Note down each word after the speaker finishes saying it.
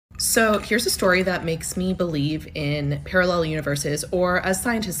So here's a story that makes me believe in parallel universes, or as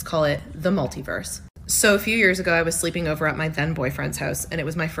scientists call it, the multiverse. So a few years ago, I was sleeping over at my then boyfriend's house, and it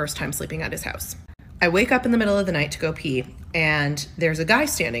was my first time sleeping at his house. I wake up in the middle of the night to go pee, and there's a guy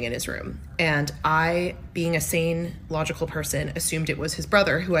standing in his room. And I, being a sane, logical person, assumed it was his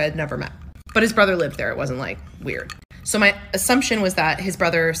brother, who I had never met. But his brother lived there. It wasn't like weird. So my assumption was that his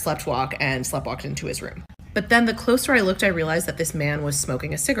brother sleptwalked into his room. But then the closer I looked, I realized that this man was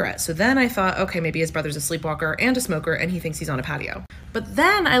smoking a cigarette. So then I thought, okay, maybe his brother's a sleepwalker and a smoker, and he thinks he's on a patio. But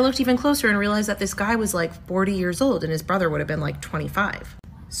then I looked even closer and realized that this guy was like 40 years old and his brother would have been like 25.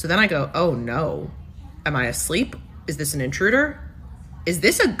 So then I go, oh no, am I asleep? Is this an intruder? Is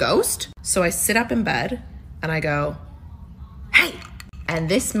this a ghost? So I sit up in bed and I go, hey. And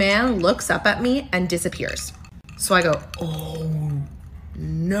this man looks up at me and disappears. So I go, oh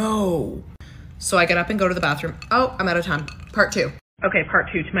no. So I get up and go to the bathroom. Oh, I'm out of time. Part 2. Okay,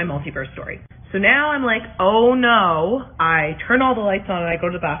 part 2 to my multiverse story. So now I'm like, oh no. I turn all the lights on and I go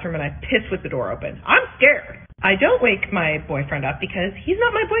to the bathroom and I piss with the door open. I'm scared. I don't wake my boyfriend up because he's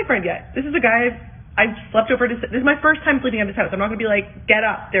not my boyfriend yet. This is a guy I've slept over. This is my first time sleeping at his house. I'm not going to be like, get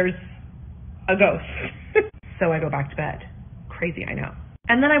up, there's a ghost. So I go back to bed. Crazy, I know.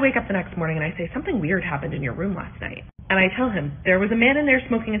 And then I wake up the next morning and I say, something weird happened in your room last night. And I tell him, there was a man in there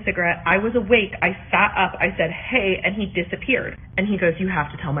smoking a cigarette. I was awake. I sat up. I said, hey, and he disappeared. And he goes, you have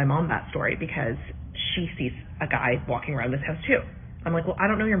to tell my mom that story because she sees a guy walking around this house too. I'm like, well, I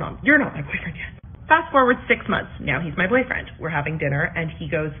don't know your mom. You're not my boyfriend yet. Fast forward 6 months. Now he's my boyfriend. We're having dinner and he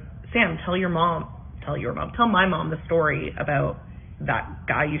goes, Sam, tell my mom the story about that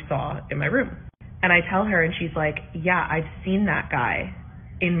guy you saw in my room. And I tell her and she's like, yeah, I've seen that guy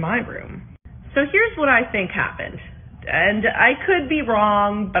in my room. So here's what I think happened. And I could be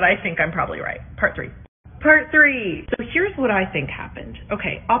wrong, but I think I'm probably right. Part 3. So here's what I think happened.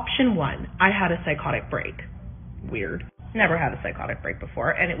 Okay, option 1, I had a psychotic break. Weird. Never had a psychotic break before,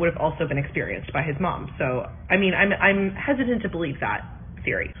 and it would have also been experienced by his mom. So, I mean, I'm hesitant to believe that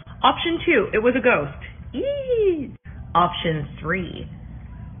theory. Option 2, it was a ghost. Eee! Option 3,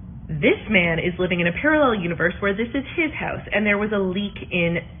 this man is living in a parallel universe where this is his house, and there was a leak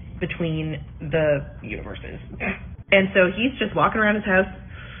in between the universes. And so he's just walking around his house,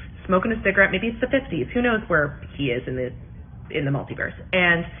 smoking a cigarette. Maybe it's the 50s. Who knows where he is in the multiverse.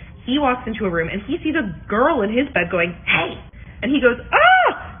 And he walks into a room and he sees a girl in his bed going, hey. And he goes,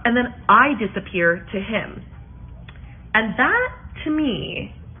 ah! And then I disappear to him. And that, to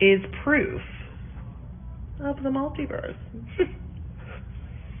me, is proof of the multiverse.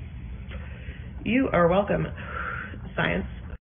 You are welcome, science.